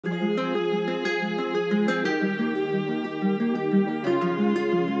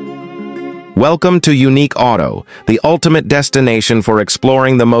Welcome to Unique Auto, the ultimate destination for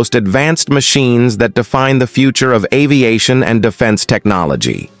exploring the most advanced machines that define the future of aviation and defense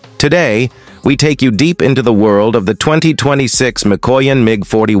technology. Today, we take you deep into the world of the 2026 Mikoyan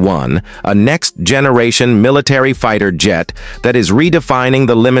MiG-41, a next-generation military fighter jet that is redefining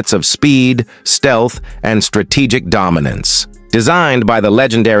the limits of speed, stealth, and strategic dominance. Designed by the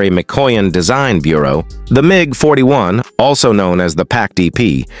legendary Mikoyan Design Bureau, the MiG-41, also known as the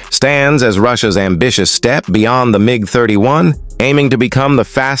PAC-DP, stands as Russia's ambitious step beyond the MiG-31, aiming to become the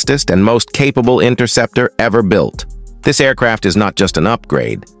fastest and most capable interceptor ever built. This aircraft is not just an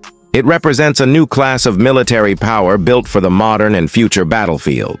upgrade. It represents a new class of military power built for the modern and future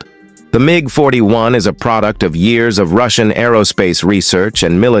battlefield. The MiG-41 is a product of years of Russian aerospace research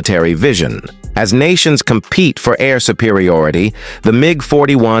and military vision. As nations compete for air superiority, the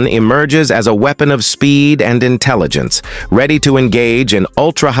MiG-41 emerges as a weapon of speed and intelligence, ready to engage in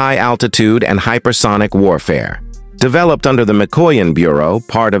ultra-high altitude and hypersonic warfare. Developed under the Mikoyan Bureau,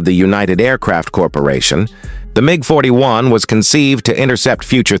 part of the United Aircraft Corporation, the MiG-41 was conceived to intercept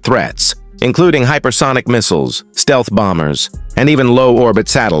future threats, including hypersonic missiles, stealth bombers, and even low-orbit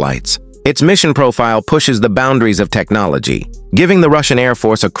satellites. Its mission profile pushes the boundaries of technology, giving the Russian Air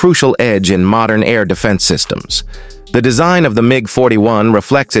Force a crucial edge in modern air defense systems. The design of the MiG-41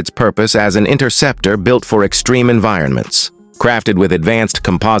 reflects its purpose as an interceptor built for extreme environments. Crafted with advanced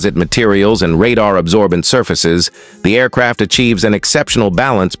composite materials and radar-absorbent surfaces, the aircraft achieves an exceptional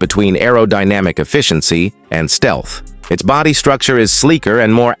balance between aerodynamic efficiency and stealth. Its body structure is sleeker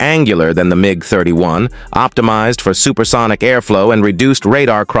and more angular than the MiG-31, optimized for supersonic airflow and reduced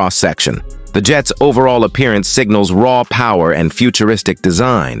radar cross-section. The jet's overall appearance signals raw power and futuristic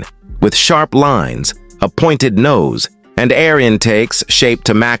design, with sharp lines, a pointed nose, and air intakes shaped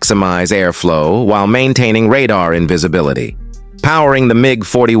to maximize airflow while maintaining radar invisibility. Powering the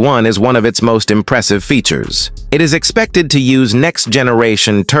MiG-41 is one of its most impressive features. It is expected to use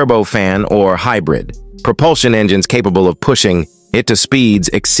next-generation turbofan or hybrid propulsion engines capable of pushing it to speeds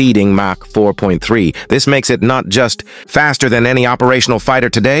exceeding Mach 4.3. This makes it not just faster than any operational fighter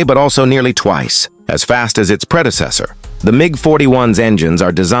today, but also nearly twice as fast as its predecessor. The MiG-41's engines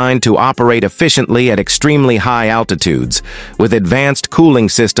are designed to operate efficiently at extremely high altitudes, with advanced cooling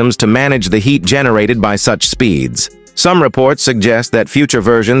systems to manage the heat generated by such speeds. Some reports suggest that future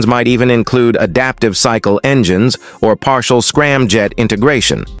versions might even include adaptive cycle engines or partial scramjet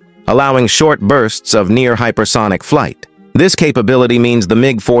integration, allowing short bursts of near-hypersonic flight. This capability means the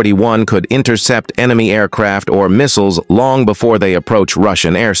MiG-41 could intercept enemy aircraft or missiles long before they approach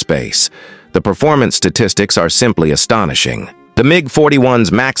Russian airspace. The performance statistics are simply astonishing. The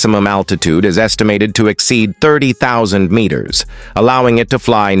MiG-41's maximum altitude is estimated to exceed 30,000 meters, allowing it to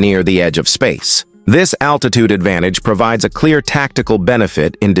fly near the edge of space. This altitude advantage provides a clear tactical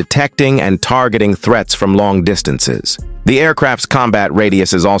benefit in detecting and targeting threats from long distances. The aircraft's combat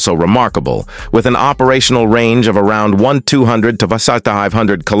radius is also remarkable, with an operational range of around 1,200 to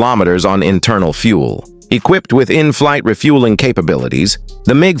 500 kilometers on internal fuel. Equipped with in-flight refueling capabilities,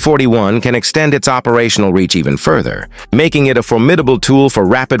 the MiG-41 can extend its operational reach even further, making it a formidable tool for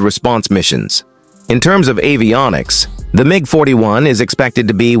rapid response missions. In terms of avionics, the MiG-41 is expected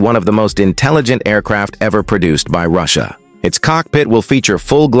to be one of the most intelligent aircraft ever produced by Russia. Its cockpit will feature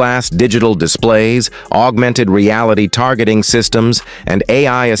full-glass digital displays, augmented reality targeting systems, and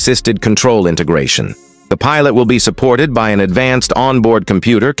AI-assisted control integration. The pilot will be supported by an advanced onboard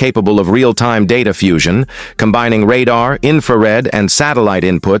computer capable of real-time data fusion, combining radar, infrared, and satellite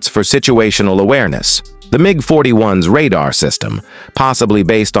inputs for situational awareness. The MiG-41's radar system, possibly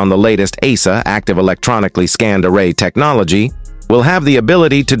based on the latest AESA active electronically scanned array technology, will have the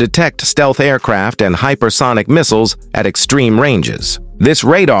ability to detect stealth aircraft and hypersonic missiles at extreme ranges. This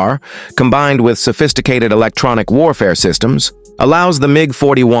radar, combined with sophisticated electronic warfare systems, allows the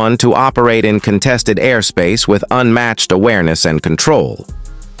MiG-41 to operate in contested airspace with unmatched awareness and control.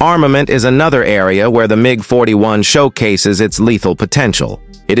 Armament is another area where the MiG-41 showcases its lethal potential.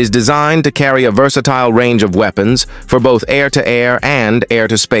 It is designed to carry a versatile range of weapons for both air-to-air and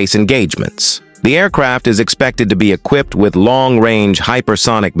air-to-space engagements. The aircraft is expected to be equipped with long-range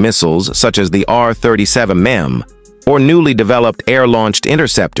hypersonic missiles such as the R-37M, or newly developed air-launched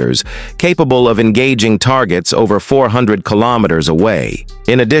interceptors capable of engaging targets over 400 kilometers away.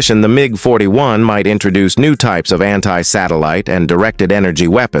 In addition, the MiG-41 might introduce new types of anti-satellite and directed energy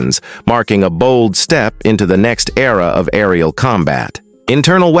weapons, marking a bold step into the next era of aerial combat.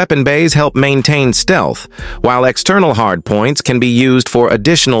 Internal weapon bays help maintain stealth, while external hardpoints can be used for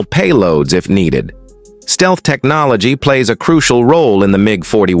additional payloads if needed. Stealth technology plays a crucial role in the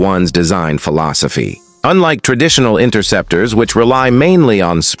MiG-41's design philosophy. Unlike traditional interceptors, which rely mainly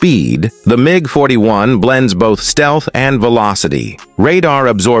on speed, the MiG-41 blends both stealth and velocity.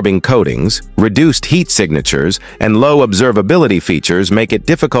 Radar-absorbing coatings, reduced heat signatures, and low observability features make it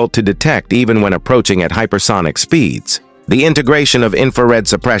difficult to detect even when approaching at hypersonic speeds. The integration of infrared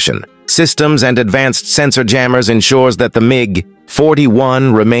suppression systems and advanced sensor jammers ensures that the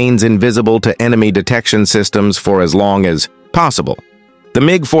MiG-41 remains invisible to enemy detection systems for as long as possible. The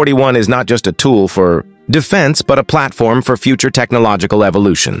MiG-41 is not just a tool for defense, but a platform for future technological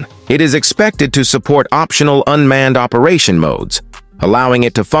evolution. It is expected to support optional unmanned operation modes, allowing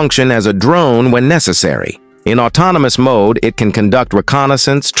it to function as a drone when necessary. In autonomous mode, it can conduct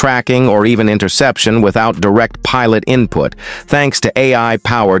reconnaissance, tracking, or even interception without direct pilot input, thanks to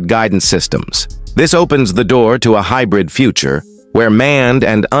AI-powered guidance systems. This opens the door to a hybrid future, where manned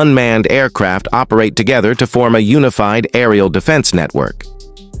and unmanned aircraft operate together to form a unified aerial defense network.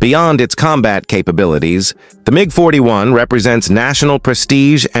 Beyond its combat capabilities, the MiG-41 represents national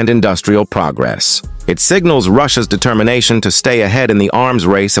prestige and industrial progress. It signals Russia's determination to stay ahead in the arms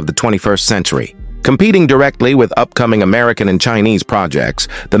race of the 21st century. Competing directly with upcoming American and Chinese projects,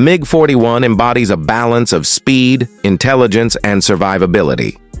 the MiG-41 embodies a balance of speed, intelligence, and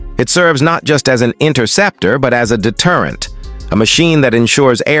survivability. It serves not just as an interceptor, but as a deterrent, a machine that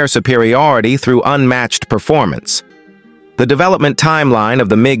ensures air superiority through unmatched performance. The development timeline of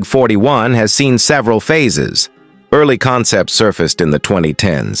the MiG-41 has seen several phases. Early concepts surfaced in the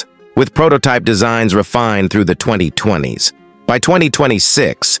 2010s, with prototype designs refined through the 2020s. By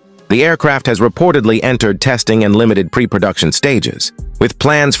 2026, the aircraft has reportedly entered testing and limited pre-production stages, with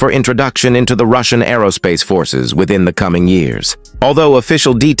plans for introduction into the Russian aerospace forces within the coming years. Although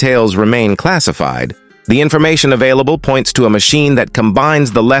official details remain classified, the information available points to a machine that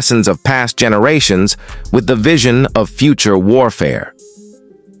combines the lessons of past generations with the vision of future warfare.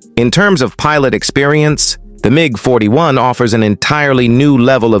 In terms of pilot experience, the MiG-41 offers an entirely new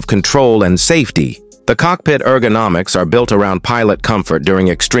level of control and safety. The cockpit ergonomics are built around pilot comfort during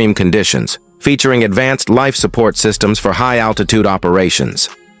extreme conditions, featuring advanced life support systems for high-altitude operations.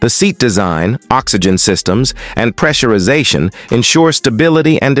 The seat design, oxygen systems, and pressurization ensure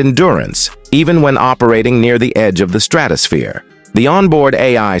stability and endurance, even when operating near the edge of the stratosphere. The onboard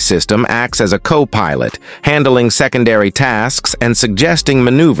AI system acts as a co-pilot, handling secondary tasks and suggesting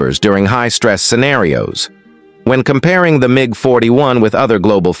maneuvers during high-stress scenarios. When comparing the MiG-41 with other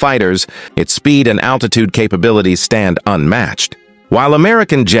global fighters, its speed and altitude capabilities stand unmatched. While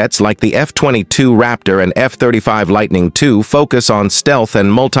American jets like the F-22 Raptor and F-35 Lightning II focus on stealth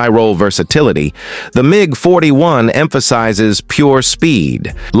and multi-role versatility, the MiG-41 emphasizes pure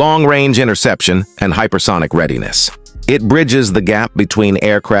speed, long-range interception, and hypersonic readiness. It bridges the gap between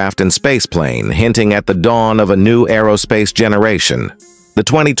aircraft and spaceplane, hinting at the dawn of a new aerospace generation. The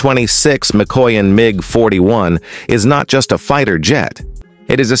 2026 Mikoyan MiG-41 is not just a fighter jet.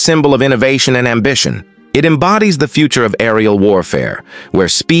 It is a symbol of innovation and ambition. It embodies the future of aerial warfare, where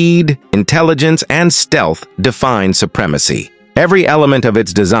speed, intelligence, and stealth define supremacy. Every element of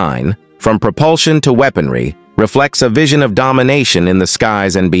its design, from propulsion to weaponry, reflects a vision of domination in the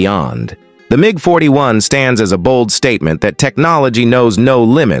skies and beyond. The MiG-41 stands as a bold statement that technology knows no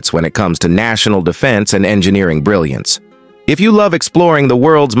limits when it comes to national defense and engineering brilliance. If you love exploring the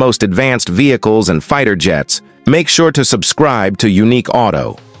world's most advanced vehicles and fighter jets, make sure to subscribe to Unique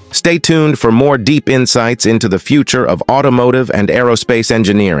Auto. Stay tuned for more deep insights into the future of automotive and aerospace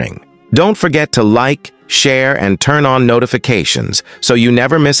engineering. Don't forget to like, share, and turn on notifications so you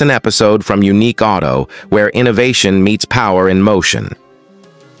never miss an episode from Unique Auto, where innovation meets power in motion.